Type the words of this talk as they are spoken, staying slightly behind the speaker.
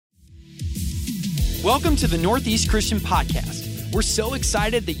Welcome to the Northeast Christian Podcast. We're so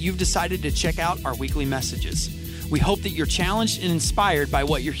excited that you've decided to check out our weekly messages. We hope that you're challenged and inspired by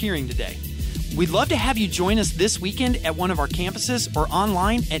what you're hearing today. We'd love to have you join us this weekend at one of our campuses or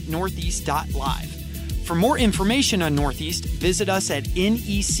online at northeast.live. For more information on Northeast, visit us at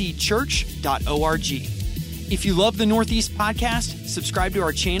necchurch.org. If you love the Northeast Podcast, subscribe to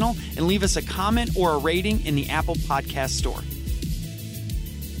our channel and leave us a comment or a rating in the Apple Podcast Store.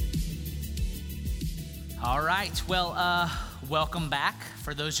 All right, well, welcome back.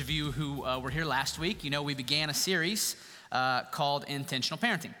 For those of you who were here last week, you know we began a series called Intentional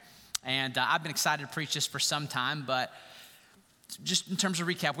Parenting. And I've been excited to preach this for some time, but just in terms of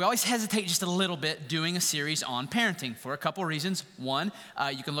recap, we always hesitate just a little bit doing a series on parenting for a couple of reasons. One,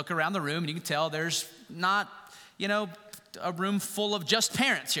 you can look around the room and you can tell there's not, a room full of just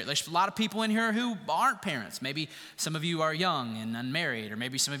parents here. There's a lot of people in here who aren't parents. Maybe some of you are young and unmarried, or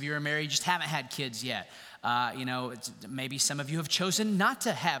maybe some of you are married, just haven't had kids yet. Maybe some of you have chosen not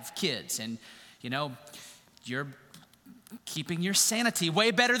to have kids, and you're keeping your sanity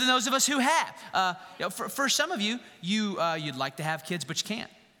way better than those of us who have. For some of you, you'd like to have kids, but you can't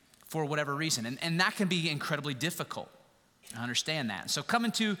for whatever reason, and that can be incredibly difficult. I understand that. So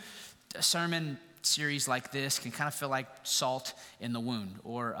coming to a sermon series like this can kind of feel like salt in the wound,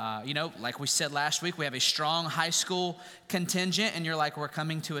 or like we said last week, we have a strong high school contingent, and you're like, we're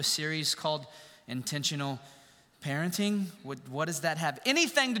coming to a series called Intentional Parenting. What does that have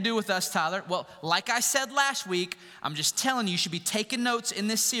anything to do with us, Tyler? Well, like I said last week, I'm just telling you, you should be taking notes in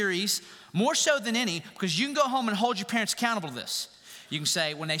this series, more so than any, because you can go home and hold your parents accountable to this. You can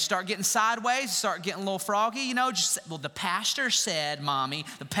say, when they start getting sideways, start getting a little froggy, the pastor said, Mommy,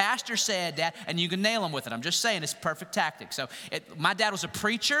 the pastor said, Dad, and you can nail them with it. I'm just saying, it's perfect tactic. So my dad was a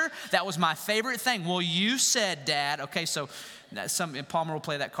preacher. That was my favorite thing. Well, you said, Dad. Okay, so Palmer will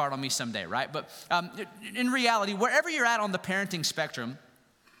play that card on me someday, right? But in reality, wherever you're at on the parenting spectrum,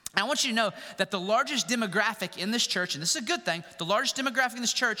 I want you to know that the largest demographic in this church, and this is a good thing, the largest demographic in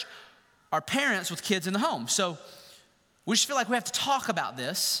this church are parents with kids in the home. So we just feel like we have to talk about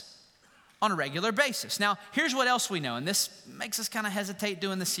this on a regular basis. Now, here's what else we know, and this makes us kind of hesitate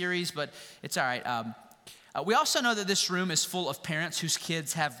doing the series, but it's all right. We also know that this room is full of parents whose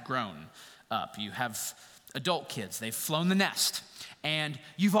kids have grown up. You have adult kids. They've flown the nest, and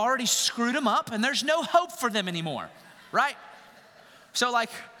you've already screwed them up, and there's no hope for them anymore, right? So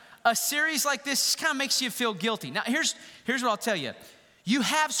like a series like this kind of makes you feel guilty. Now, here's what I'll tell you. You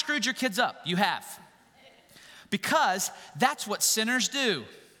have screwed your kids up. You have. Because that's what sinners do.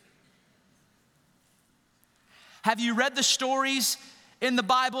 Have you read the stories in the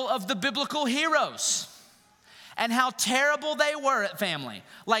Bible of the biblical heroes and how terrible they were at family?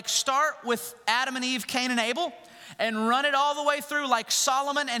 Like start with Adam and Eve, Cain and Abel, and run it all the way through like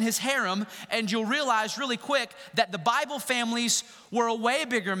Solomon and his harem, and you'll realize really quick that the Bible families were a way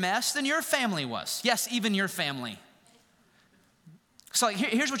bigger mess than your family was. Yes, even your family. So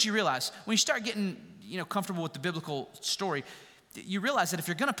here's what you realize. When you start getting comfortable with the biblical story, you realize that if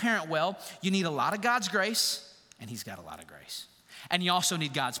you're going to parent well, you need a lot of God's grace, and He's got a lot of grace. And you also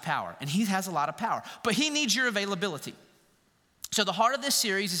need God's power, and He has a lot of power, but He needs your availability. So the heart of this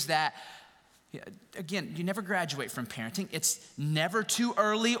series is that, again, you never graduate from parenting. It's never too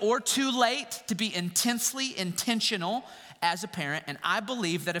early or too late to be intensely intentional as a parent, and I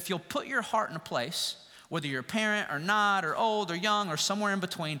believe that if you'll put your heart in a place, whether you're a parent or not, or old or young, or somewhere in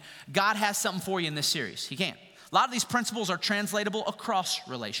between, God has something for you in this series. He can. A lot of these principles are translatable across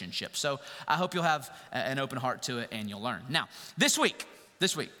relationships. So I hope you'll have an open heart to it and you'll learn. Now, this week,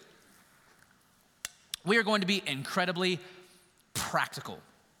 we are going to be incredibly practical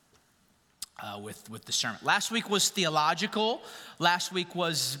with the sermon. Last week was theological. Last week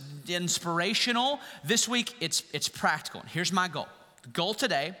was inspirational. This week, it's practical. And here's my goal. The goal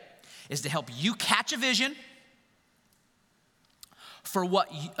today is to help you catch a vision for what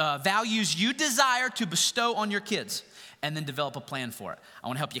values you desire to bestow on your kids, and then develop a plan for it. I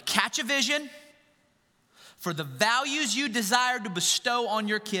want to help you catch a vision for the values you desire to bestow on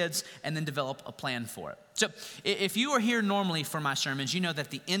your kids, and then develop a plan for it. So if you are here normally for my sermons, you know that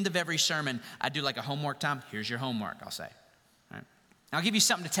at the end of every sermon, I do like a homework time. Here's your homework, I'll say. All right. I'll give you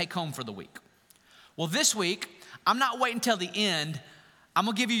something to take home for the week. Well, this week, I'm not waiting until the end. I'm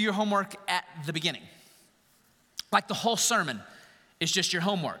going to give you your homework at the beginning. Like the whole sermon is just your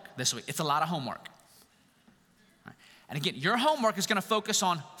homework this week. It's a lot of homework. Right. And again, your homework is going to focus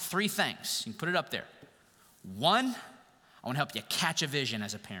on three things. You can put it up there. One, I want to help you catch a vision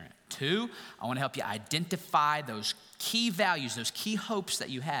as a parent. Two, I want to help you identify those key values, those key hopes that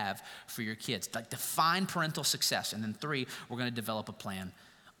you have for your kids. Like define parental success. And then three, we're going to develop a plan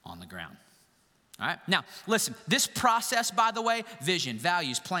on the ground. All right, now listen, this process, by the way, vision,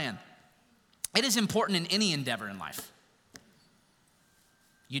 values, plan, it is important in any endeavor in life.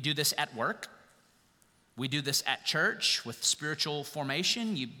 You do this at work. We do this at church with spiritual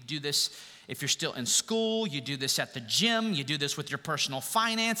formation. You do this if you're still in school. You do this at the gym. You do this with your personal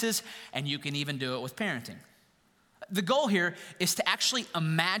finances, and you can even do it with parenting. The goal here is to actually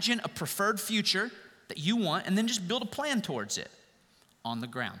imagine a preferred future that you want and then just build a plan towards it on the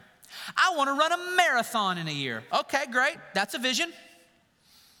ground. I want to run a marathon in a year. Okay, great. That's a vision.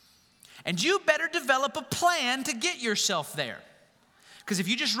 And you better develop a plan to get yourself there. Because if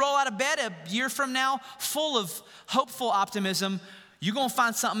you just roll out of bed a year from now full of hopeful optimism, you're going to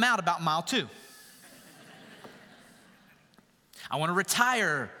find something out about mile 2. I want to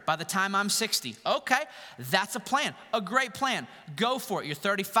retire by the time I'm 60. Okay, that's a plan, a great plan. Go for it. You're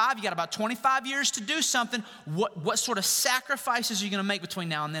 35, you got about 25 years to do something. What sort of sacrifices are you going to make between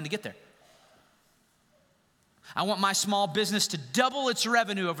now and then to get there? I want my small business to double its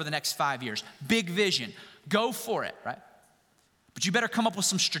revenue over the next 5 years. Big vision. Go for it, right? But you better come up with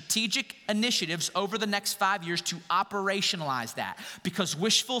some strategic initiatives over the next 5 years to operationalize that, because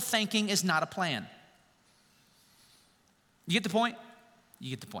wishful thinking is not a plan. You get the point? You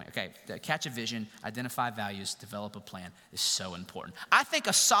get the point. Okay, catch a vision, identify values, develop a plan is so important. I think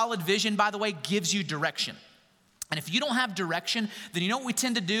a solid vision, by the way, gives you direction. And if you don't have direction, then you know what we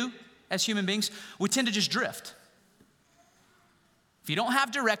tend to do as human beings? We tend to just drift. If you don't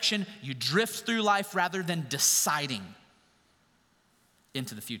have direction, you drift through life rather than deciding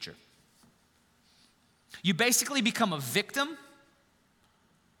into the future. You basically become a victim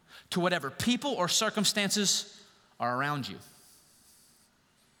to whatever people or circumstances are around you.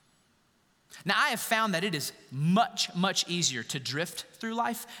 Now, I have found that it is much, much easier to drift through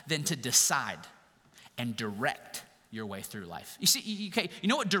life than to decide and direct your way through life. You see, you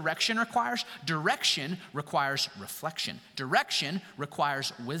know what direction requires? Direction requires reflection. Direction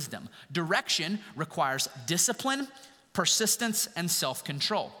requires wisdom. Direction requires discipline, persistence, and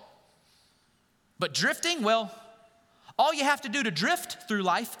self-control. But drifting, well, all you have to do to drift through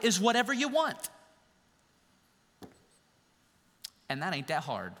life is whatever you want. And that ain't that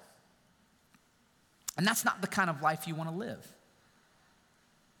hard. And that's not the kind of life you want to live.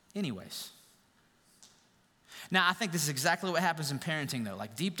 Anyways. Now, I think this is exactly what happens in parenting, though.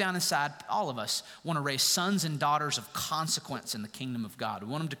 Like deep down inside, all of us want to raise sons and daughters of consequence in the kingdom of God. We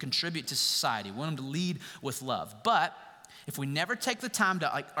want them to contribute to society. We want them to lead with love. But if we never take the time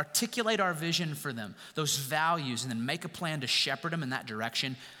to articulate our vision for them, those values, and then make a plan to shepherd them in that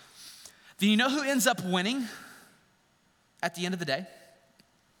direction, then you know who ends up winning at the end of the day?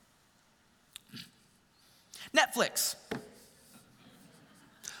 Netflix.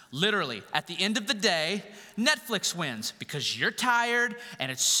 Literally, at the end of the day, Netflix wins because you're tired and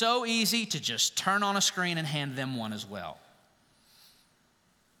it's so easy to just turn on a screen and hand them one as well.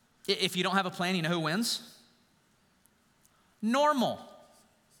 If you don't have a plan, you know who wins? Normal.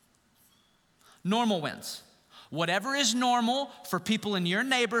 Normal wins. Whatever is normal for people in your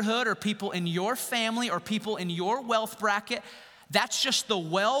neighborhood or people in your family or people in your wealth bracket, that's just the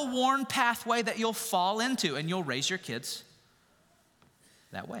well-worn pathway that you'll fall into, and you'll raise your kids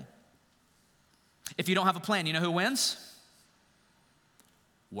that way. If you don't have a plan, you know who wins?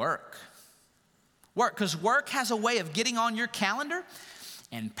 Work. Work, because work has a way of getting on your calendar,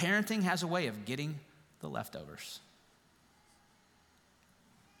 and parenting has a way of getting the leftovers.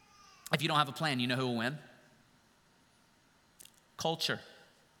 If you don't have a plan, you know who will win? Culture.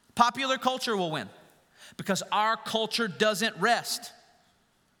 Popular culture will win because our culture doesn't rest.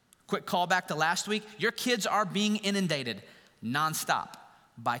 Quick call back to last week. Your kids are being inundated nonstop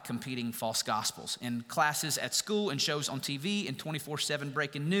by competing false gospels in classes at school, in shows on TV, in 24/7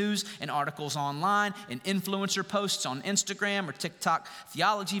 breaking news, in articles online, in influencer posts on Instagram or TikTok,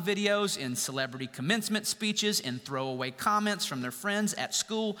 theology videos, in celebrity commencement speeches, in throwaway comments from their friends at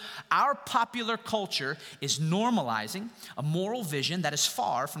school. Our popular culture is normalizing a moral vision that is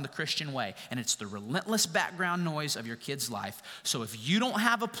far from the Christian way, and it's the relentless background noise of your kid's life. So if you don't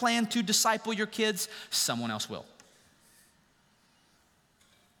have a plan to disciple your kids, someone else will.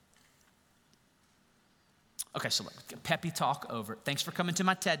 Okay, so look, peppy talk over. Thanks for coming to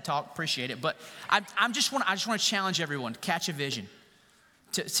my TED Talk. Appreciate it. But I just want to challenge everyone to catch a vision,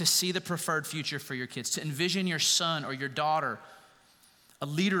 to see the preferred future for your kids, to envision your son or your daughter a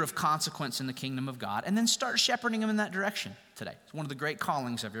leader of consequence in the kingdom of God, and then start shepherding them in that direction today. It's one of the great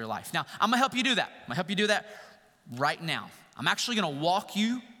callings of your life. Now, I'm going to help you do that. I'm going to help you do that right now. I'm actually going to walk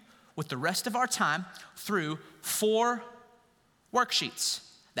you with the rest of our time through 4 worksheets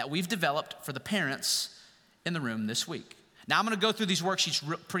that we've developed for the parents in the room this week. Now, I'm going to go through these worksheets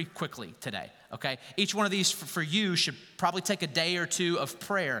pretty quickly today, okay? Each one of these for you should probably take a day or two of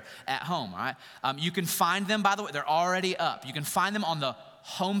prayer at home, all right? You can find them, by the way, they're already up. You can find them on the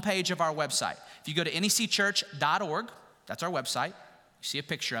homepage of our website. If you go to necchurch.org, that's our website, you see a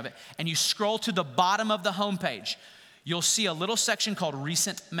picture of it, and you scroll to the bottom of the homepage, you'll see a little section called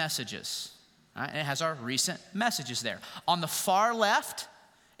Recent Messages, all right? And it has our recent messages there. On the far left,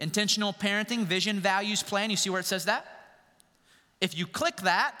 Intentional Parenting, Vision, Values, Plan, you see where it says that? If you click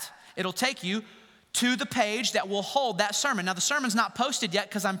that, it'll take you to the page that will hold that sermon. Now, the sermon's not posted yet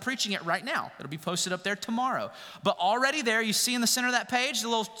because I'm preaching it right now. It'll be posted up there tomorrow. But already there, you see in the center of that page, the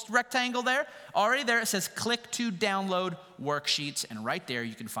little rectangle there, already there it says click to download worksheets. And right there,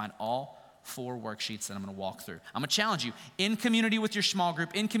 you can find all 4 worksheets that I'm going to walk through. I'm going to challenge you in community with your small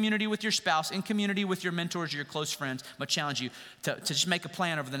group, in community with your spouse, in community with your mentors or your close friends. I'm going to challenge you to just make a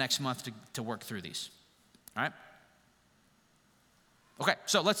plan over the next month to work through these. All right? Okay,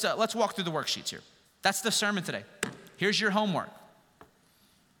 so let's walk through the worksheets here. That's the sermon today. Here's your homework.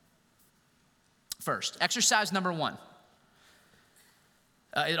 First, exercise number 1.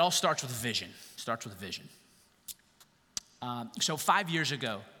 It all starts with vision. So 5 years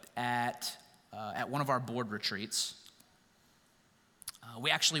ago at one of our board retreats,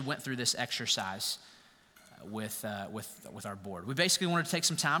 we actually went through this exercise with our board. We basically wanted to take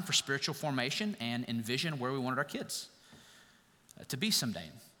some time for spiritual formation and envision where we wanted our kids to be someday.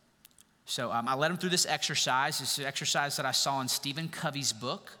 So I led them through this exercise. It's an exercise that I saw in Stephen Covey's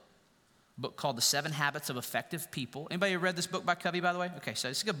book called The 7 Habits of Effective People. Anybody read this book by Covey, by the way? Okay, so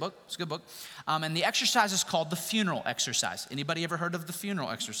it's a good book. And the exercise is called the funeral exercise. Anybody ever heard of the funeral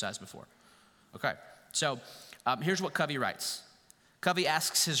exercise before? Okay, so here's what Covey writes. Covey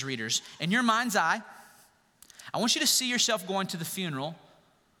asks his readers, in your mind's eye, I want you to see yourself going to the funeral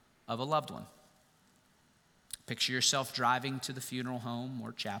of a loved one. Picture yourself driving to the funeral home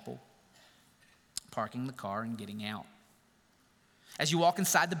or chapel, parking the car and getting out. As you walk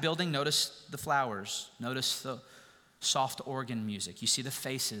inside the building, notice the flowers, notice the soft organ music. You see the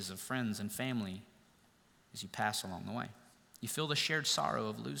faces of friends and family as you pass along the way. You feel the shared sorrow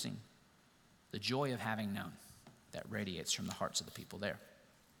of losing, the joy of having known that radiates from the hearts of the people there.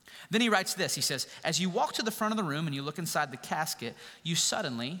 Then he writes this, he says, as you walk to the front of the room and you look inside the casket, you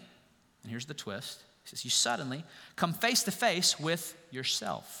suddenly, and here's the twist, he says, you suddenly come face to face with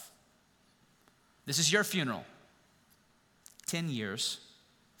yourself. This is your funeral 10 years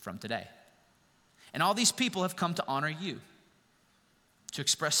from today. And all these people have come to honor you, to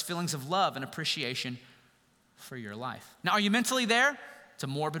express feelings of love and appreciation for your life. Now, are you mentally there? It's a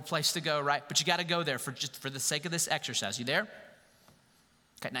morbid place to go, right? But you got to go there for the sake of this exercise. You there?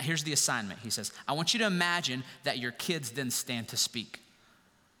 Okay, now here's the assignment. He says, I want you to imagine that your kids then stand to speak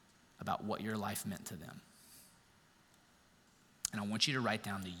about what your life meant to them. And I want you to write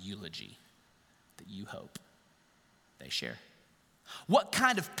down the eulogy that you hope they share. What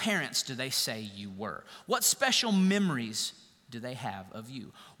kind of parents do they say you were? What special memories do they have of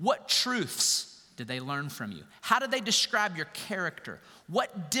you? What truths did they learn from you? How did they describe your character?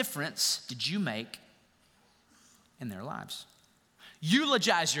 What difference did you make in their lives?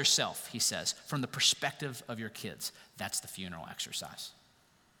 Eulogize yourself, he says, from the perspective of your kids. That's the funeral exercise.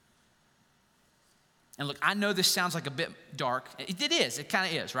 And look, I know this sounds like a bit dark. It is, it kind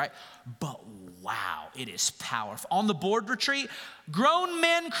of is, right? But wow, it is powerful. On the board retreat, grown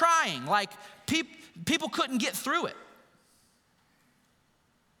men crying, like people couldn't get through it.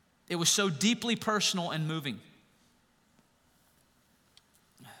 It was so deeply personal and moving.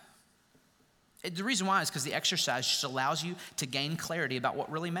 The reason why is because the exercise just allows you to gain clarity about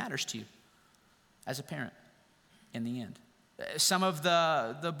what really matters to you as a parent in the end. Some of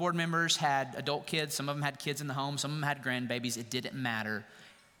the board members had adult kids. Some of them had kids in the home. Some of them had grandbabies. It didn't matter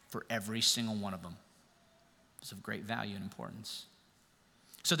for every single one of them. It's of great value and importance.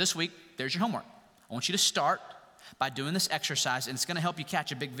 So this week, there's your homework. I want you to start by doing this exercise, and it's going to help you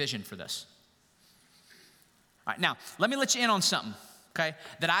catch a big vision for this. All right, now, let me let you in on something, okay,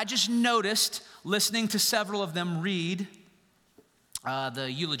 that I just noticed listening to several of them read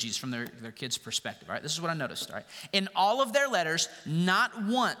the eulogies from their kids' perspective, all right? This is what I noticed, all right? In all of their letters, not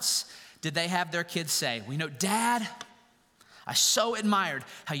once did they have their kids say, well, you know, Dad, I so admired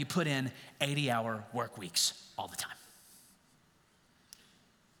how you put in 80-hour work weeks all the time.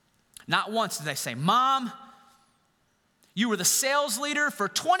 Not once did they say, Mom, you were the sales leader for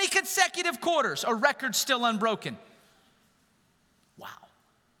 20 consecutive quarters, a record still unbroken. Wow.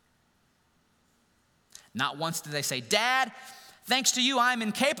 Not once did they say, Dad, thanks to you, I'm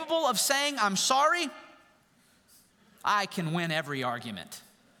incapable of saying I'm sorry. I can win every argument.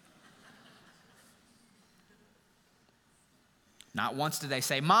 Not once did they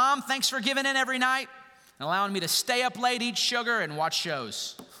say, Mom, thanks for giving in every night and allowing me to stay up late, eat sugar, and watch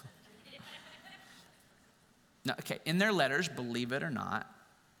shows. No, okay, in their letters, believe it or not,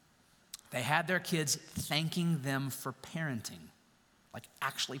 they had their kids thanking them for parenting, like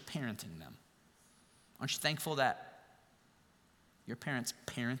actually parenting them. Aren't you thankful that your parents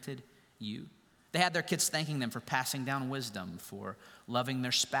parented you? They had their kids thanking them for passing down wisdom, for loving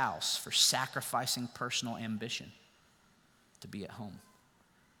their spouse, for sacrificing personal ambition to be at home.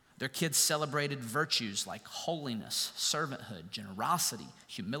 Their kids celebrated virtues like holiness, servanthood, generosity,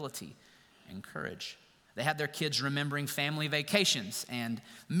 humility, and courage. They had their kids remembering family vacations and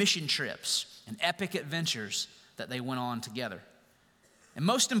mission trips and epic adventures that they went on together. And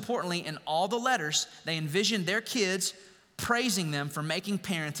most importantly, in all the letters, they envisioned their kids praising them for making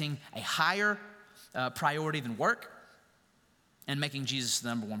parenting a higher priority than work and making Jesus the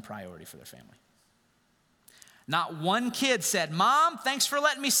number one priority for their family. Not one kid said, Mom, thanks for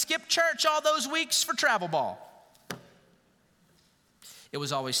letting me skip church all those weeks for travel ball. It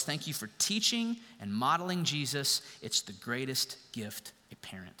was always, thank you for teaching and modeling Jesus. It's the greatest gift a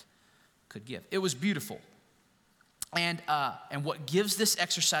parent could give. It was beautiful. And what gives this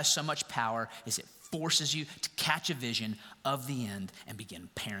exercise so much power is it forces you to catch a vision of the end and begin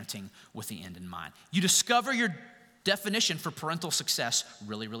parenting with the end in mind. You discover your definition for parental success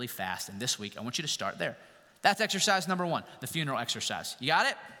really, really fast. And this week, I want you to start there. That's exercise number 1, the funeral exercise. You got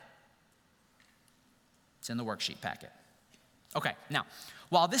it? It's in the worksheet packet. Okay, now,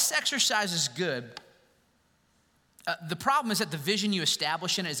 while this exercise is good, the problem is that the vision you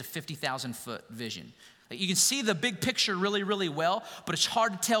establish in it is a 50,000-foot vision. You can see the big picture really, really well, but it's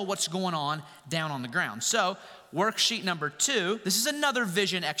hard to tell what's going on down on the ground. So, worksheet number 2, this is another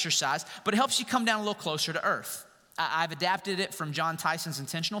vision exercise, but it helps you come down a little closer to earth. I've adapted it from John Tyson's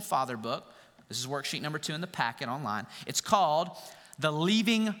Intentional Father book. This is worksheet number 2 in the packet online. It's called the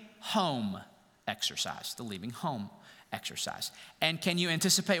Leaving Home exercise, the Leaving Home exercise. And can you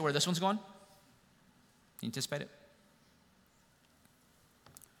anticipate where this one's going? Can you anticipate it?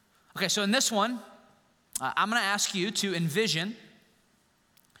 Okay, so in this one, I'm going to ask you to envision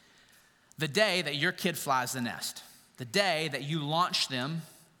the day that your kid flies the nest, the day that you launch them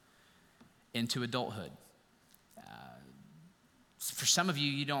into adulthood. For some of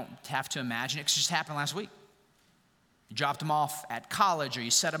you, you don't have to imagine it because it just happened last week. You dropped them off at college, or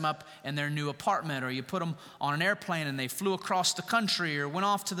you set them up in their new apartment, or you put them on an airplane and they flew across the country or went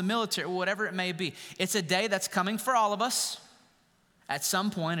off to the military, or whatever it may be. It's a day that's coming for all of us. At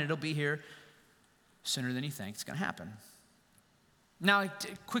some point, it'll be here sooner than you think it's going to happen. Now,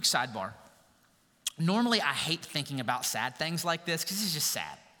 quick sidebar. Normally, I hate thinking about sad things like this because it's just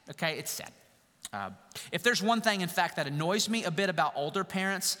sad, okay? It's sad. If there's one thing, in fact, that annoys me a bit about older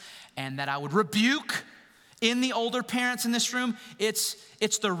parents and that I would rebuke in the older parents in this room, it's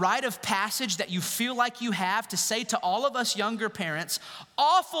the rite of passage that you feel like you have to say to all of us younger parents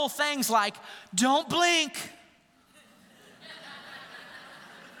awful things like, don't blink.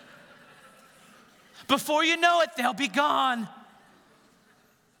 Before you know it, they'll be gone.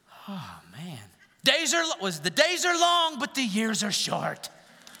 Oh, man. The days are long, but the years are short.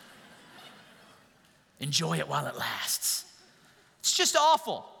 Enjoy it while it lasts. It's just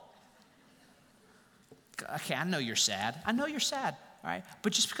awful. Okay, I know you're sad. All right?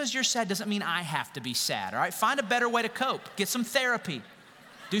 But just because you're sad doesn't mean I have to be sad, all right? Find a better way to cope. Get some therapy.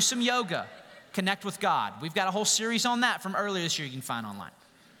 Do some yoga. Connect with God. We've got a whole series on that from earlier this year you can find online.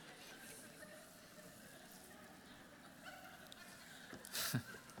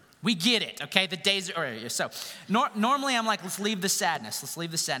 We get it, okay? The days are, so normally I'm like, let's leave the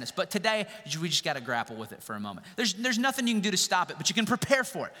sadness. But today, we just got to grapple with it for a moment. There's nothing you can do to stop it, but you can prepare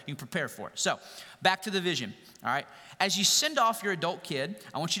for it. So back to the vision, all right? As you send off your adult kid,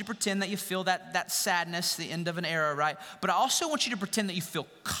 I want you to pretend that you feel that sadness, the end of an era, right? But I also want you to pretend that you feel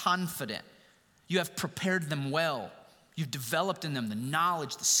confident. You have prepared them well. You've developed in them the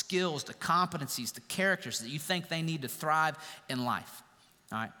knowledge, the skills, the competencies, the characters that you think they need to thrive in life.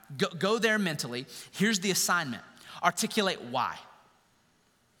 All right, go there mentally. Here's the assignment. Articulate why.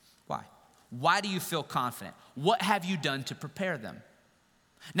 Why? Why do you feel confident? What have you done to prepare them?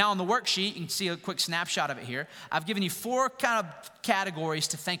 Now on the worksheet, you can see a quick snapshot of it here. I've given you 4 kind of categories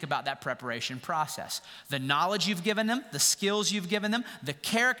to think about that preparation process. The knowledge you've given them, the skills you've given them, the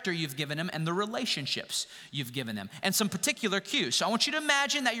character you've given them, and the relationships you've given them, and some particular cues. So I want you to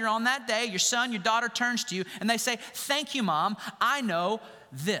imagine that you're on that day, your son, your daughter turns to you, and they say, thank you, Mom, I know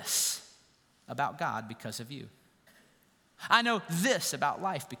this about God because of you. I know this about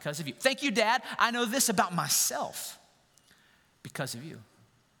life because of you. Thank you, Dad, I know this about myself because of you.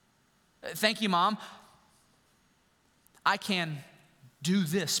 Thank you, Mom. I can do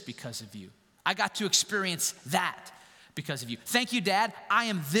this because of you. I got to experience that because of you. Thank you, Dad. I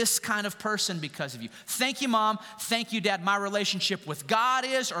am this kind of person because of you. Thank you, Mom. Thank you, Dad. My relationship with God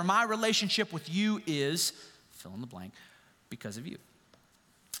is, or my relationship with you is, fill in the blank, because of you.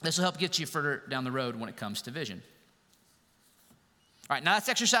 This will help get you further down the road when it comes to vision. All right, now that's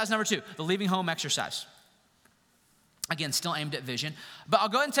exercise number 2, the leaving home exercise. Again, still aimed at vision. But I'll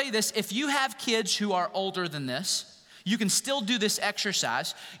go ahead and tell you this. If you have kids who are older than this, you can still do this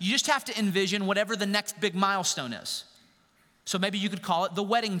exercise. You just have to envision whatever the next big milestone is. So maybe you could call it the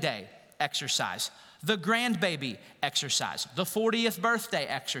wedding day exercise, the grandbaby exercise, the 40th birthday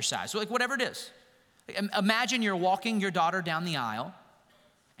exercise, like whatever it is. Imagine you're walking your daughter down the aisle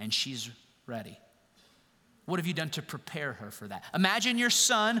and she's ready. What have you done to prepare her for that? Imagine your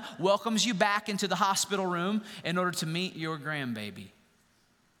son welcomes you back into the hospital room in order to meet your grandbaby.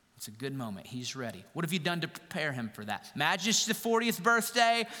 It's a good moment. He's ready. What have you done to prepare him for that? Imagine it's the 40th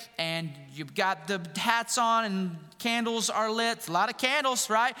birthday and you've got the hats on and candles are lit. It's a lot of candles,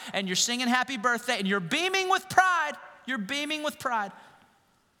 right? And you're singing happy birthday and you're beaming with pride. You're beaming with pride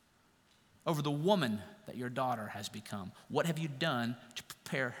over the woman that your daughter has become. What have you done to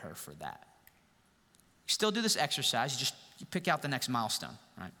prepare her for that? You still do this exercise. You pick out the next milestone,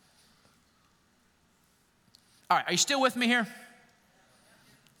 right? All right, are you still with me here?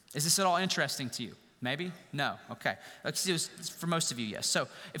 Is this at all interesting to you? Maybe? No? Okay. For most of you, yes. So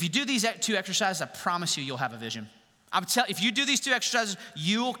if you do these 2 exercises, I promise you'll have a vision. If you do these 2 exercises,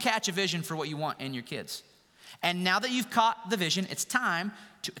 you'll catch a vision for what you want in your kids. And now that you've caught the vision, it's time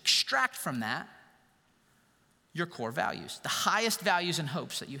to extract from that your core values, the highest values and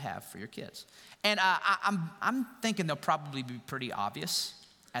hopes that you have for your kids. And I'm thinking they'll probably be pretty obvious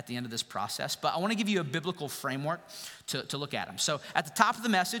at the end of this process, but I want to give you a biblical framework to look at them. So at the top of the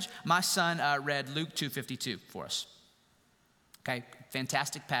message, my son read Luke 2:52 for us. Okay,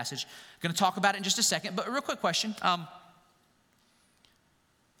 fantastic passage. I'm going to talk about it in just a second, but a real quick question.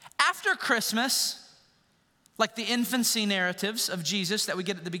 After Christmas, like the infancy narratives of Jesus that we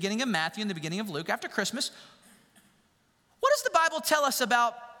get at the beginning of Matthew and the beginning of Luke, after Christmas, what does the Bible tell us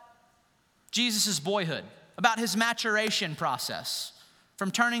about Jesus' boyhood, about his maturation process? From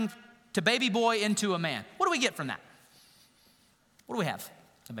turning to baby boy into a man. What do we get from that? What do we have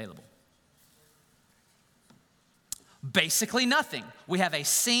available? Basically nothing. We have a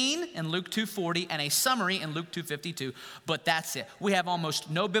scene in Luke 2:40 and a summary in Luke 2:52, but that's it. We have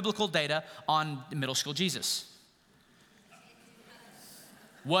almost no biblical data on middle school Jesus.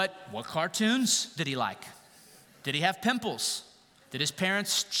 What cartoons did he like? Did he have pimples? Did his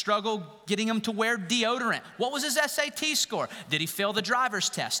parents struggle getting him to wear deodorant? What was his SAT score? Did he fail the driver's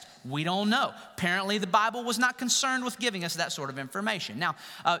test? We don't know. Apparently, the Bible was not concerned with giving us that sort of information. Now,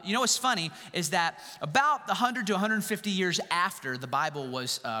 you know what's funny is that about 100 to 150 years after the Bible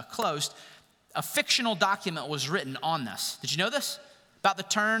was closed, a fictional document was written on this. Did you know this? About the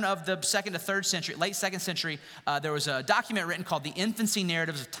turn of the 2nd to 3rd century, late 2nd century, there was a document written called The Infancy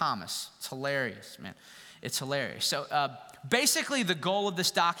Narratives of Thomas. It's hilarious, man. It's hilarious. So basically the goal of this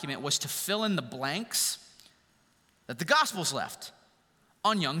document was to fill in the blanks that the Gospels left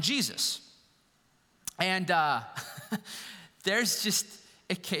on young Jesus. And it's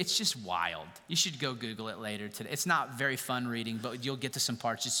just wild. You should go Google it later today. It's not very fun reading, but you'll get to some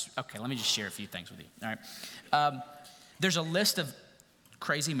parts. Let me just share a few things with you. All right. There's a list of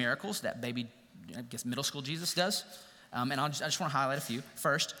crazy miracles that middle school Jesus does. And I just want to highlight a few.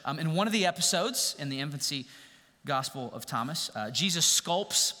 First, in one of the episodes in the infancy Gospel of Thomas, Jesus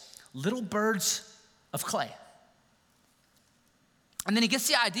sculpts little birds of clay. And then he gets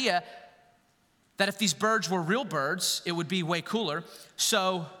the idea that if these birds were real birds, it would be way cooler.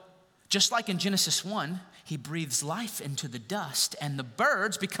 So just like in Genesis 1, he breathes life into the dust and the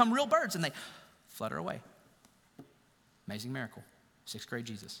birds become real birds and they flutter away. Amazing miracle. 6th grade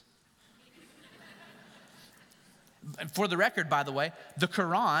Jesus. And for the record, by the way, the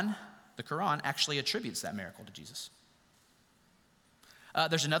Quran actually attributes that miracle to Jesus.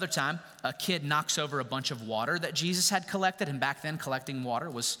 There's another time a kid knocks over a bunch of water that Jesus had collected, and back then collecting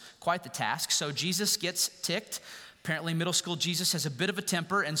water was quite the task. So Jesus gets ticked. Apparently middle school Jesus has a bit of a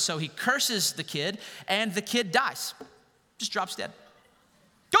temper, and so he curses the kid, and the kid dies. Just drops dead.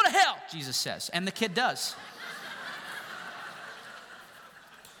 Go to hell, Jesus says, and the kid does.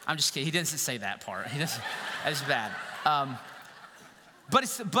 I'm just kidding. He didn't say that part. That's bad.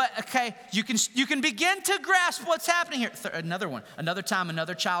 But okay, you can begin to grasp what's happening here. Another one. Another time,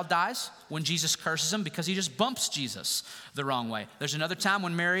 another child dies when Jesus curses him because he just bumps Jesus the wrong way. There's another time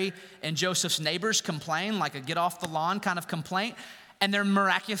when Mary and Joseph's neighbors complain, like a get off the lawn kind of complaint, and they're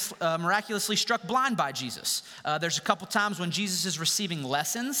miraculously struck blind by Jesus. There's a couple times when Jesus is receiving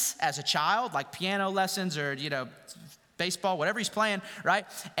lessons as a child, like piano lessons or, baseball, whatever he's playing, right?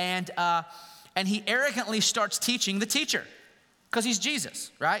 And he arrogantly starts teaching the teacher because he's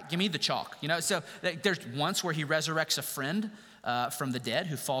Jesus, right? Give me the chalk, So there's once where he resurrects a friend from the dead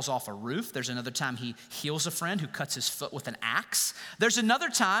who falls off a roof. There's another time he heals a friend who cuts his foot with an axe. There's another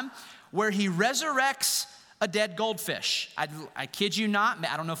time where he resurrects a dead goldfish. I kid you not,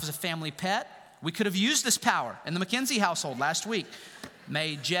 I don't know if it was a family pet. We could have used this power in the McKenzie household last week.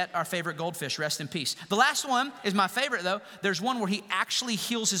 May Jet, our favorite goldfish, rest in peace. The last one is my favorite though. There's one where he actually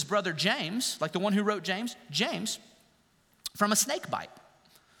heals his brother James, like the one who wrote James, from a snake bite.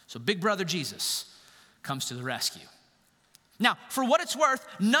 So big brother Jesus comes to the rescue. Now, for what it's worth,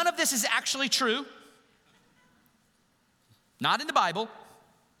 none of this is actually true. Not in the Bible.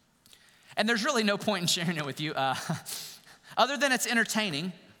 And there's really no point in sharing it with you other than it's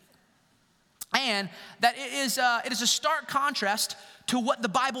entertaining. And that it is a stark contrast to what the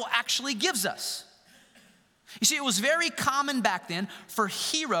Bible actually gives us. You see, it was very common back then for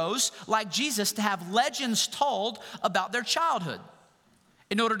heroes like Jesus to have legends told about their childhood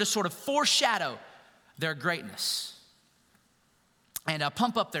in order to sort of foreshadow their greatness and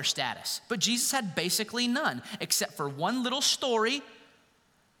pump up their status. But Jesus had basically none, except for one little story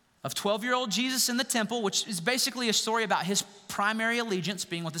of 12-year-old Jesus in the temple, which is basically a story about his primary allegiance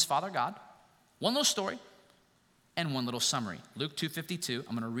being with his Father God. One little story and one little summary. Luke 2:52,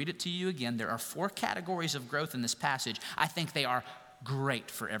 I'm going to read it to you again. There are 4 categories of growth in this passage. I think they are great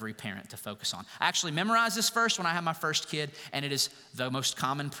for every parent to focus on. I actually memorized this verse when I had my first kid, and it is the most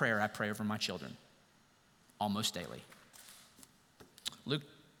common prayer I pray over my children almost daily. Luke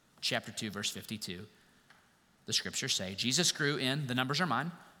chapter 2, verse 52, the scriptures say, Jesus grew in, the numbers are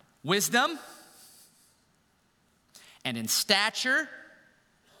mine, wisdom and in stature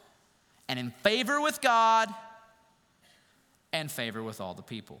and in favor with God and favor with all the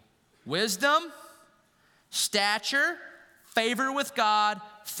people. Wisdom, stature, favor with God,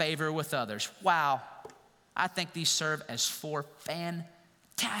 favor with others. Wow. I think these serve as 4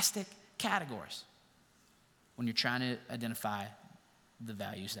 fantastic categories when you're trying to identify the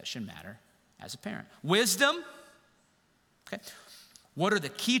values that should matter as a parent. Wisdom, okay. What are the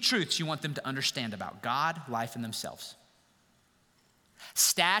key truths you want them to understand about God, life, and themselves?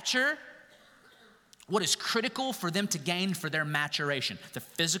 Stature, what is critical for them to gain for their maturation? Their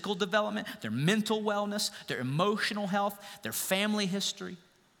physical development, their mental wellness, their emotional health, their family history.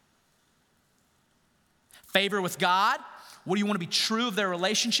 Favor with God, what do you want to be true of their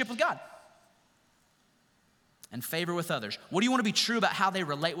relationship with God? And favor with others. What do you want to be true about how they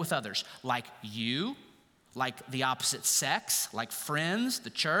relate with others? Like you, like the opposite sex, like friends, the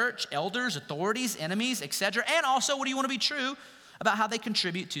church, elders, authorities, enemies, etc. And also, what do you want to be true about how they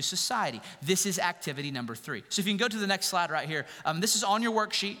contribute to society? This is activity number 3. So if you can go to the next slide right here. This is on your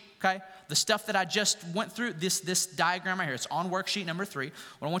worksheet, okay? The stuff that I just went through, this diagram right here, it's on worksheet number 3.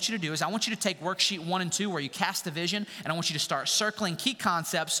 What I want you to do is I want you to take worksheet 1 and 2 where you cast the vision, and I want you to start circling key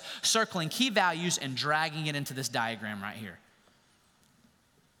concepts, circling key values, and dragging it into this diagram right here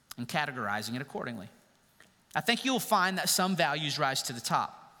and categorizing it accordingly. I think you'll find that some values rise to the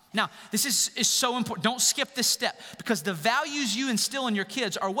top. Now, this is so important. Don't skip this step, because the values you instill in your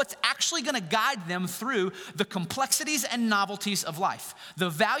kids are what's actually going to guide them through the complexities and novelties of life. The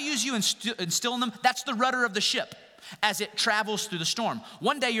values you instill in them, that's the rudder of the ship as it travels through the storm.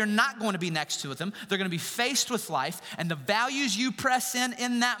 One day you're not going to be next to them. They're going to be faced with life, and the values you press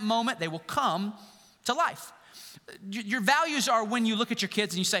in that moment, they will come to life. Your values are when you look at your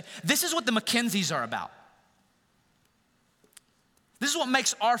kids and you say, this is what the McKenzies are about. This is what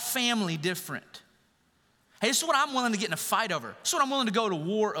makes our family different. Hey, this is what I'm willing to get in a fight over. This is what I'm willing to go to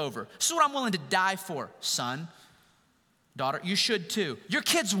war over. This is what I'm willing to die for. Son, daughter, you should too. Your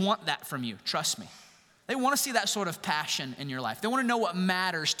kids want that from you, trust me. They want to see that sort of passion in your life. They want to know what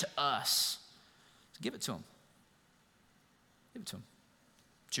matters to us. So give it to them. Give it to them.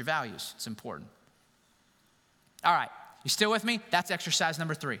 It's your values. It's important. All right, you still with me? That's exercise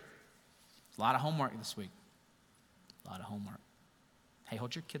number 3. A lot of homework this week. A lot of homework. Hey,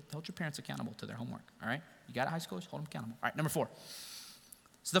 hold your parents accountable to their homework, all right? You got it, high schoolers? Hold them accountable. All right, number 4.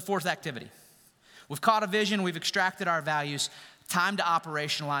 It's the 4th activity. We've caught a vision. We've extracted our values. Time to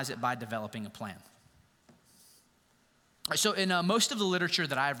operationalize it by developing a plan. All right, so in most of the literature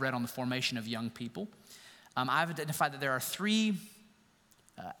that I've read on the formation of young people, I've identified that there are 3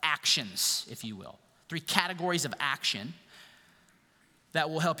 actions, if you will, 3 categories of action that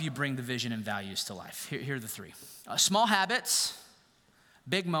will help you bring the vision and values to life. Here are the 3. Small habits,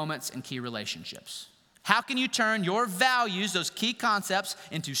 big moments, and key relationships. How can you turn your values, those key concepts,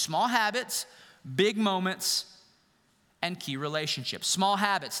 into small habits, big moments, and key relationships? Small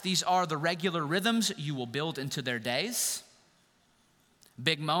habits, these are the regular rhythms you will build into their days.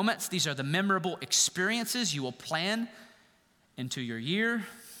 Big moments, these are the memorable experiences you will plan into your year.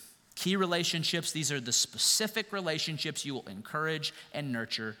 Key relationships, these are the specific relationships you will encourage and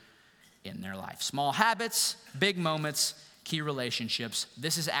nurture in their life. Small habits, big moments, key relationships.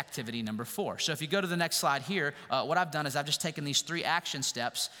 This is activity number 4. So if you go to the next slide here, what I've done is I've just taken these 3 action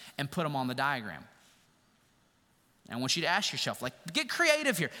steps and put them on the diagram. And I want you to ask yourself, get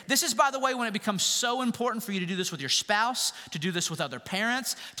creative here. This is, by the way, when it becomes so important for you to do this with your spouse, to do this with other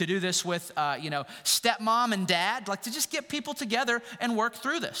parents, to do this with, stepmom and dad, to just get people together and work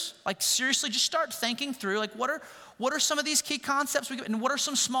through this. Seriously, just start thinking through, what are some of these key concepts and what are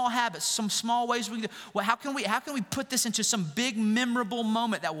some small habits, some small ways we can do? Well, how can we put this into some big memorable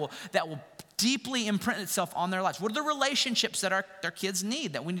moment that will deeply imprint itself on their lives? What are the relationships that their kids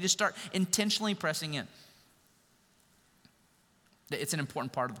need that we need to start intentionally pressing in? It's an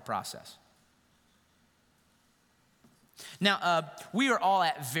important part of the process. Now, we are all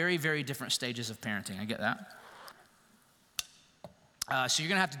at very, very different stages of parenting. I get that. So you're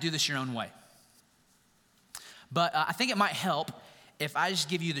going to have to do this your own way. But I think it might help if I just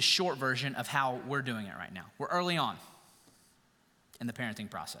give you the short version of how we're doing it right now. We're early on in the parenting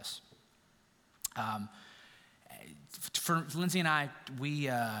process. For Lindsay and I, we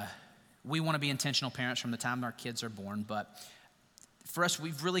want to be intentional parents from the time our kids are born, but for us,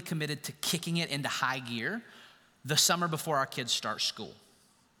 we've really committed to kicking it into high gear the summer before our kids start school.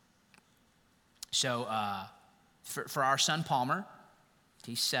 So for our son Palmer,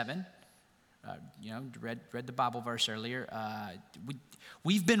 he's 7. Read the Bible verse earlier.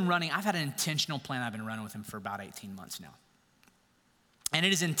 We've been running. I've had an intentional plan I've been running with him for about 18 months now. And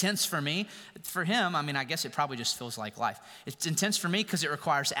it is intense for me. For him, I guess it probably just feels like life. It's intense for me because it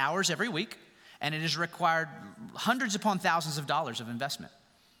requires hours every week. And it has required hundreds upon thousands of dollars of investment.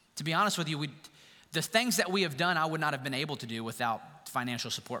 To be honest with you, the things that we have done, I would not have been able to do without financial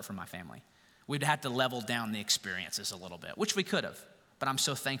support from my family. We'd had to level down the experiences a little bit, which we could have, but I'm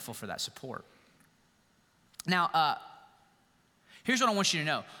so thankful for that support. Now, here's what I want you to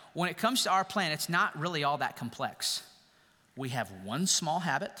know. When it comes to our plan, it's not really all that complex. We have one small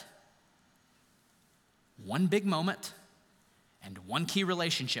habit, one big moment, and one key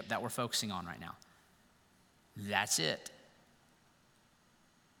relationship that we're focusing on right now. That's it.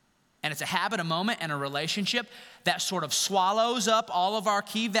 And it's a habit, a moment, and a relationship that sort of swallows up all of our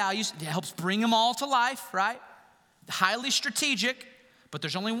key values. It helps bring them all to life, right? Highly strategic, but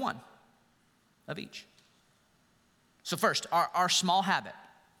there's only one of each. So first, our small habit.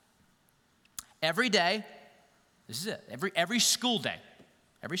 Every day, this is it, every school day,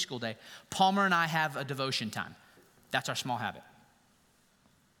 Palmer and I have a devotion time. That's our small habit.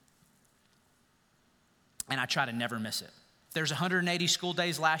 And I try to never miss it. There's 180 school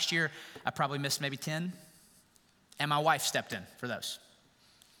days last year. I probably missed maybe 10. And my wife stepped in for those.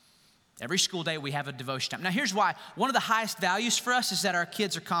 Every school day we have a devotion time. Now here's why. One of the highest values for us is that our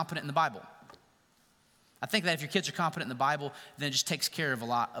kids are competent in the Bible. I think that if your kids are competent in the Bible, then it just takes care of a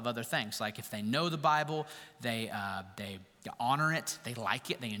lot of other things. Like if they know the Bible, they honor it, they like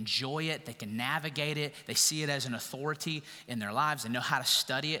it, they enjoy it, they can navigate it, they see it as an authority in their lives, they know how to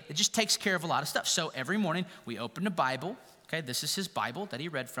study it. It just takes care of a lot of stuff. So every morning we open the Bible. Okay, this is his Bible that he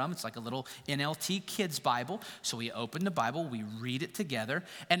read from. It's like a little NLT kids Bible. So we open the Bible, we read it together.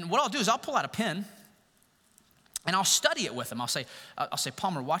 And what I'll do is I'll pull out a pen and I'll study it with him. I'll say,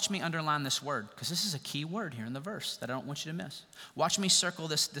 Palmer, watch me underline this word, because this is a key word here in the verse that I don't want you to miss. Watch me circle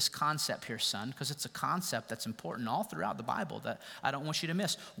this concept here, son, because it's a concept that's important all throughout the Bible that I don't want you to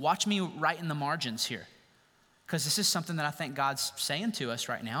miss. Watch me write in the margins here, because this is something that I think God's saying to us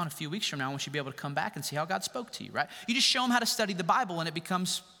right now. And a few weeks from now, I want you to be able to come back and see how God spoke to you, right? You just show them how to study the Bible, and it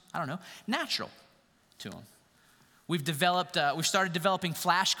becomes, natural to them. We've started developing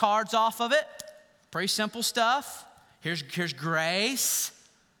flashcards off of it. Pretty simple stuff. Here's grace.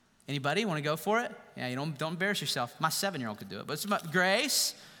 Anybody want to go for it? Yeah, you don't embarrass yourself. My 7-year-old could do it. But it's about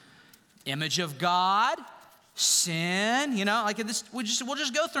grace, image of God, sin. We'll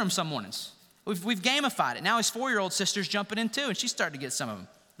just go through them some mornings. We've gamified it. Now his 4-year-old sister's jumping in too, and she's starting to get some of them.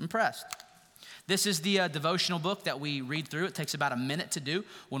 I'm impressed. This is the devotional book that we read through. It takes about a minute to do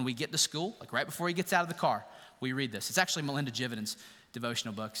when we get to school, like right before he gets out of the car. We read this. It's actually Melinda Jividen's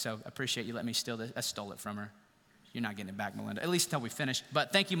devotional book, so I appreciate you letting me steal this. I stole it from her. You're not getting it back, Melinda, at least until we finish.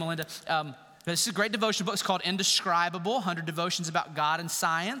 But thank you, Melinda. This is a great devotional book. It's called Indescribable, 100 Devotions About God and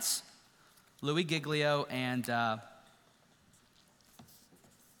Science. Louis Giglio and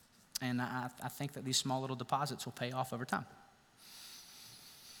And I think that these small little deposits will pay off over time.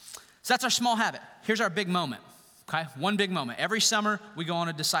 So that's our small habit. Here's our big moment, okay? One big moment. Every summer, we go on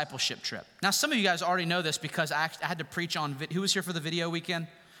a discipleship trip. Now, some of you guys already know this because I had to preach on, who was here for the video weekend?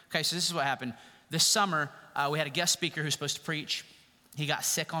 Okay, so this is what happened. This summer, we had a guest speaker who was supposed to preach. He got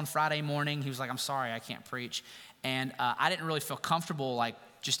sick on Friday morning. He was like, I'm sorry, I can't preach. And I didn't really feel comfortable, like,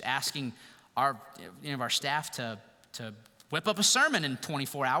 just asking our staff to whip up a sermon in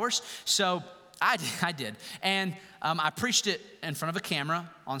 24 hours. So I did. And I preached it in front of a camera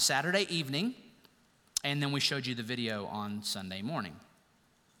on Saturday evening, and then we showed you the video on Sunday morning.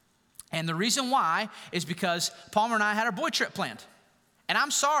 And the reason why is because Palmer and I had our boy trip planned. And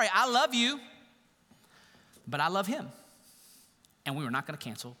I'm sorry, I love you, but I love him. And we were not going to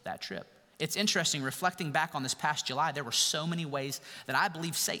cancel that trip. It's interesting, reflecting back on this past July, there were so many ways that I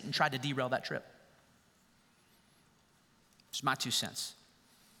believe Satan tried to derail that trip. It's my 2 cents.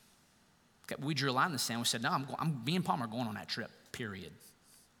 Okay, we drew a line in the sand. We said, no, me and Palmer are going on that trip, period.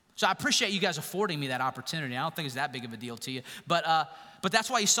 So I appreciate you guys affording me that opportunity. I don't think it's that big of a deal to you. But that's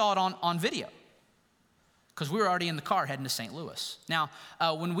why you saw it on video. Because we were already in the car heading to St. Louis. Now,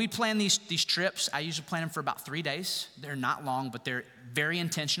 when we plan these trips, I usually plan them for about 3 days. They're not long, but they're very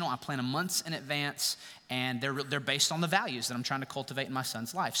intentional. I plan them months in advance, and they're based on the values that I'm trying to cultivate in my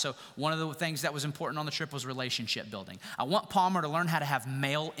son's life. So one of the things that was important on the trip was relationship building. I want Palmer to learn how to have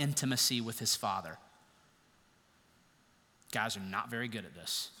male intimacy with his father. Guys are not very good at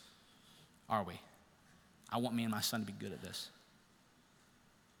this, are we? I want me and my son to be good at this.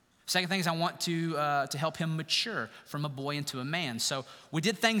 Second thing is I want to help him mature from a boy into a man. So we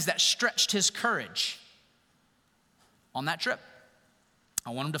did things that stretched his courage on that trip.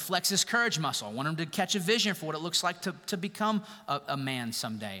 I want him to flex his courage muscle. I want him to catch a vision for what it looks like to become a man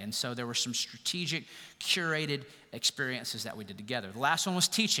someday. And so there were some strategic, curated experiences that we did together. The last one was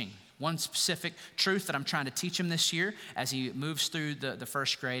teaching. One specific truth that I'm trying to teach him this year as he moves through the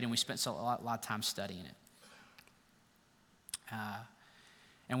first grade, and we spent a lot of time studying it.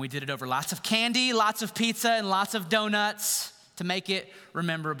 And we did it over lots of candy, lots of pizza, and lots of donuts to make it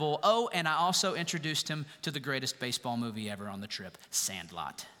rememberable. Oh, and I also introduced him to the greatest baseball movie ever on the trip,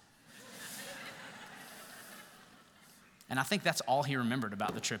 Sandlot. And I think that's all he remembered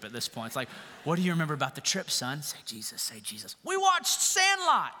about the trip at this point. It's like, what do you remember about the trip, son? Say Jesus, say Jesus. We watched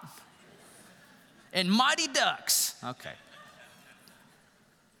Sandlot and Mighty Ducks. Okay. It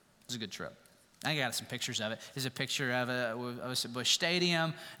was a good trip. I got some pictures of it. There's a picture of us at Busch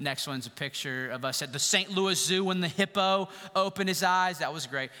Stadium. Next one's a picture of us at the St. Louis Zoo when the hippo opened his eyes. That was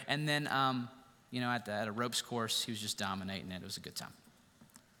great. And then, at a ropes course, he was just dominating it. It was a good time.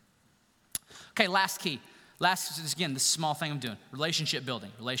 Okay, last key. Again, this small thing I'm doing. Relationship building.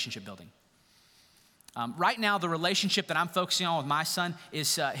 Right now, the relationship that I'm focusing on with my son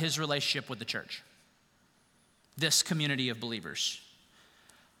is his relationship with the church. This community of believers.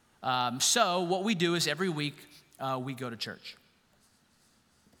 So what we do is every week we go to church.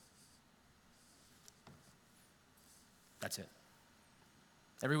 That's it.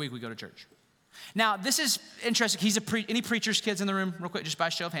 Every week we go to church. Now, this is interesting. Any preacher's kids in the room, real quick, just by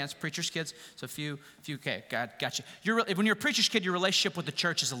show of hands, preacher's kids? So a few, okay, got you. When you're a preacher's kid, your relationship with the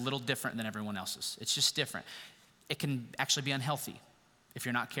church is a little different than everyone else's. It's just different. It can actually be unhealthy if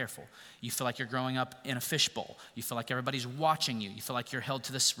you're not careful. You feel like you're growing up in a fishbowl. You feel like everybody's watching you. You feel like you're held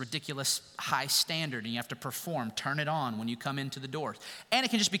to this ridiculous high standard and you have to perform, turn it on when you come into the doors. And it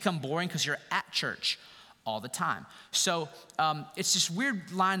can just become boring because you're at church all the time. So it's this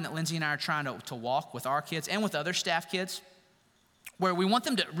weird line that Lindsay and I are trying to walk with our kids and with other staff kids, where we want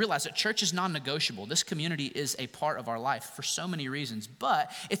them to realize that church is non-negotiable. This community is a part of our life for so many reasons,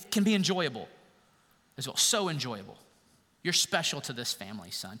 but it can be enjoyable as well, so enjoyable. You're special to this family,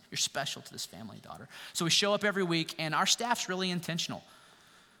 son. You're special to this family, daughter. So we show up every week, and our staff's really intentional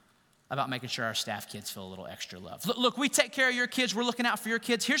about making sure our staff kids feel a little extra love. Look, we take care of your kids. We're looking out for your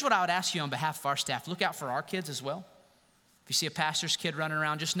kids. Here's what I would ask you on behalf of our staff. Look out for our kids as well. If you see a pastor's kid running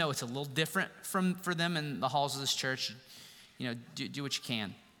around, just know it's a little different for them in the halls of this church. Do what you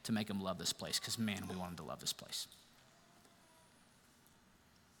can to make them love this place, because, man, we want them to love this place.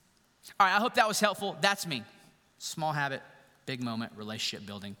 All right, I hope that was helpful. That's me. Small habit, big moment, relationship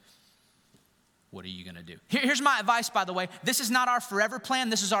building. What are you going to do? Here's my advice, by the way. This is not our forever plan.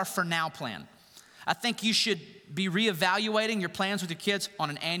 This is our for now plan. I think you should be reevaluating your plans with your kids on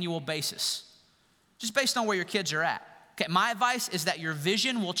an annual basis, just based on where your kids are at. Okay, my advice is that your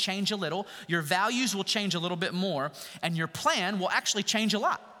vision will change a little, your values will change a little bit more, and your plan will actually change a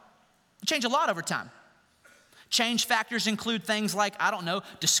lot. It'll change a lot over time. Change factors include things like,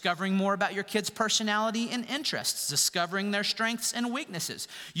 discovering more about your kid's personality and interests, discovering their strengths and weaknesses.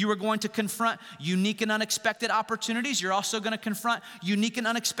 You are going to confront unique and unexpected opportunities. You're also going to confront unique and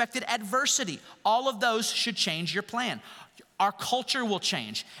unexpected adversity. All of those should change your plan. Our culture will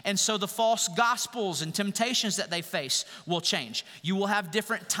change, and so the false gospels and temptations that they face will change. You will have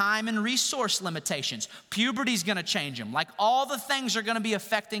different time and resource limitations. Puberty's gonna change them. Like, all the things are gonna be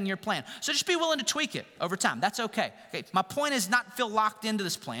affecting your plan. So just be willing to tweak it over time. That's okay. My point is not feel locked into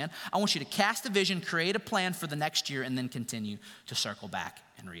this plan. I want you to cast a vision, create a plan for the next year, and then continue to circle back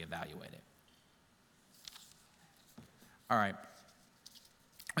and reevaluate it. All right.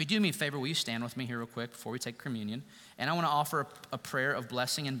 Will you do me a favor? Will you stand with me here real quick before we take communion? And I want to offer a prayer of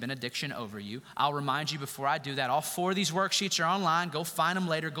blessing and benediction over you. I'll remind you before I do that, all 4 of these worksheets are online. Go find them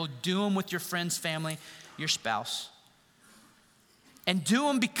later. Go do them with your friends, family, your spouse. And do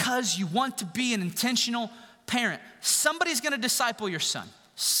them because you want to be an intentional parent. Somebody's going to disciple your son.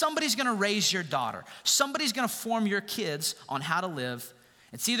 Somebody's going to raise your daughter. Somebody's going to form your kids on how to live.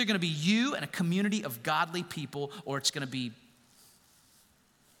 It's either going to be you and a community of godly people, or it's going to be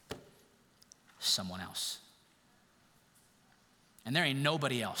someone else. And there ain't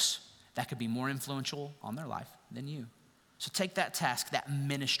nobody else that could be more influential on their life than you. So take that task, that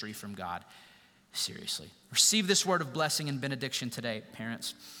ministry from God, seriously. Receive this word of blessing and benediction today,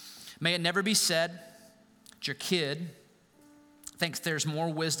 parents. May it never be said that your kid thinks there's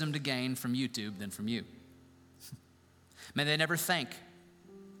more wisdom to gain from YouTube than from you. May they never think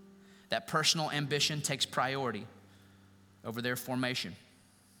that personal ambition takes priority over their formation.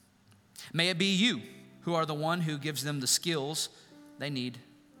 May it be you who are the one who gives them the skills they need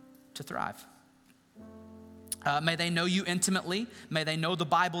to thrive. May they know you intimately. May they know the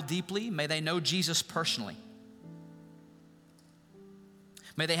Bible deeply. May they know Jesus personally.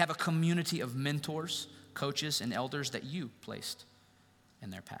 May they have a community of mentors, coaches, and elders that you placed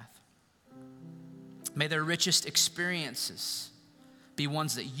in their path. May their richest experiences be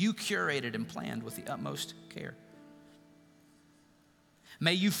ones that you curated and planned with the utmost care.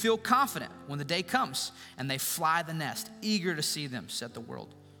 May you feel confident when the day comes and they fly the nest, eager to see them set the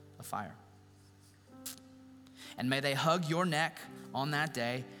world afire. And may they hug your neck on that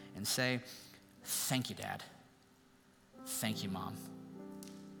day and say, "Thank you, Dad. Thank you, Mom.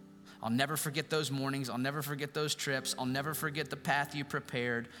 I'll never forget those mornings. I'll never forget those trips. I'll never forget the path you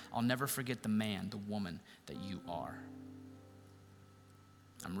prepared. I'll never forget the man, the woman that you are.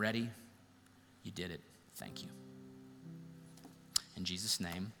 I'm ready. You did it. Thank you." In Jesus'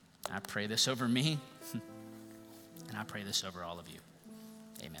 name, I pray this over me, and I pray this over all of you.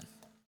 Amen.